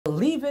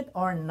Believe it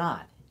or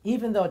not,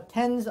 even though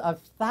tens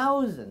of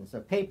thousands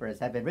of papers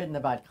have been written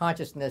about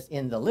consciousness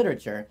in the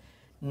literature,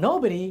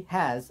 nobody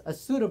has a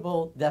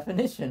suitable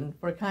definition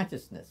for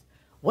consciousness.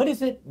 What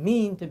does it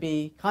mean to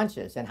be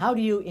conscious, and how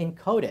do you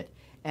encode it?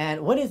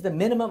 And what is the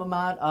minimum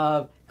amount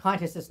of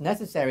consciousness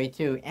necessary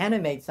to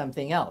animate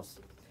something else?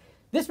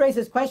 This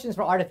raises questions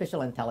for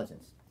artificial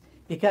intelligence,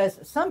 because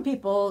some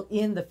people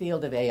in the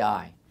field of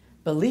AI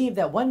believe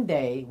that one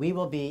day we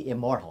will be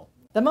immortal.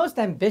 The most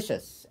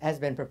ambitious has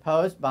been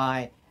proposed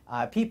by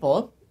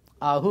people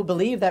who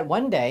believe that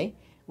one day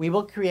we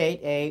will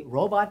create a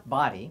robot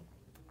body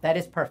that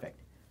is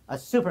perfect, a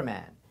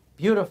Superman,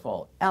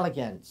 beautiful,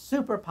 elegant,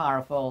 super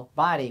powerful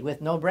body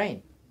with no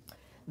brain.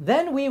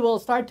 Then we will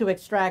start to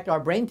extract our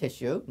brain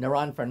tissue,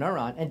 neuron for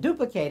neuron, and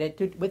duplicate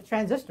it with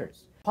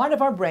transistors. Part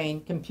of our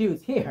brain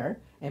computes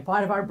here, and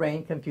part of our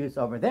brain computes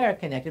over there,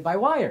 connected by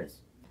wires.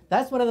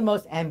 That's one of the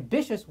most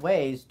ambitious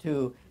ways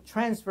to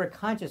transfer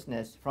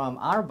consciousness from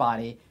our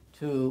body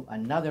to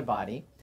another body.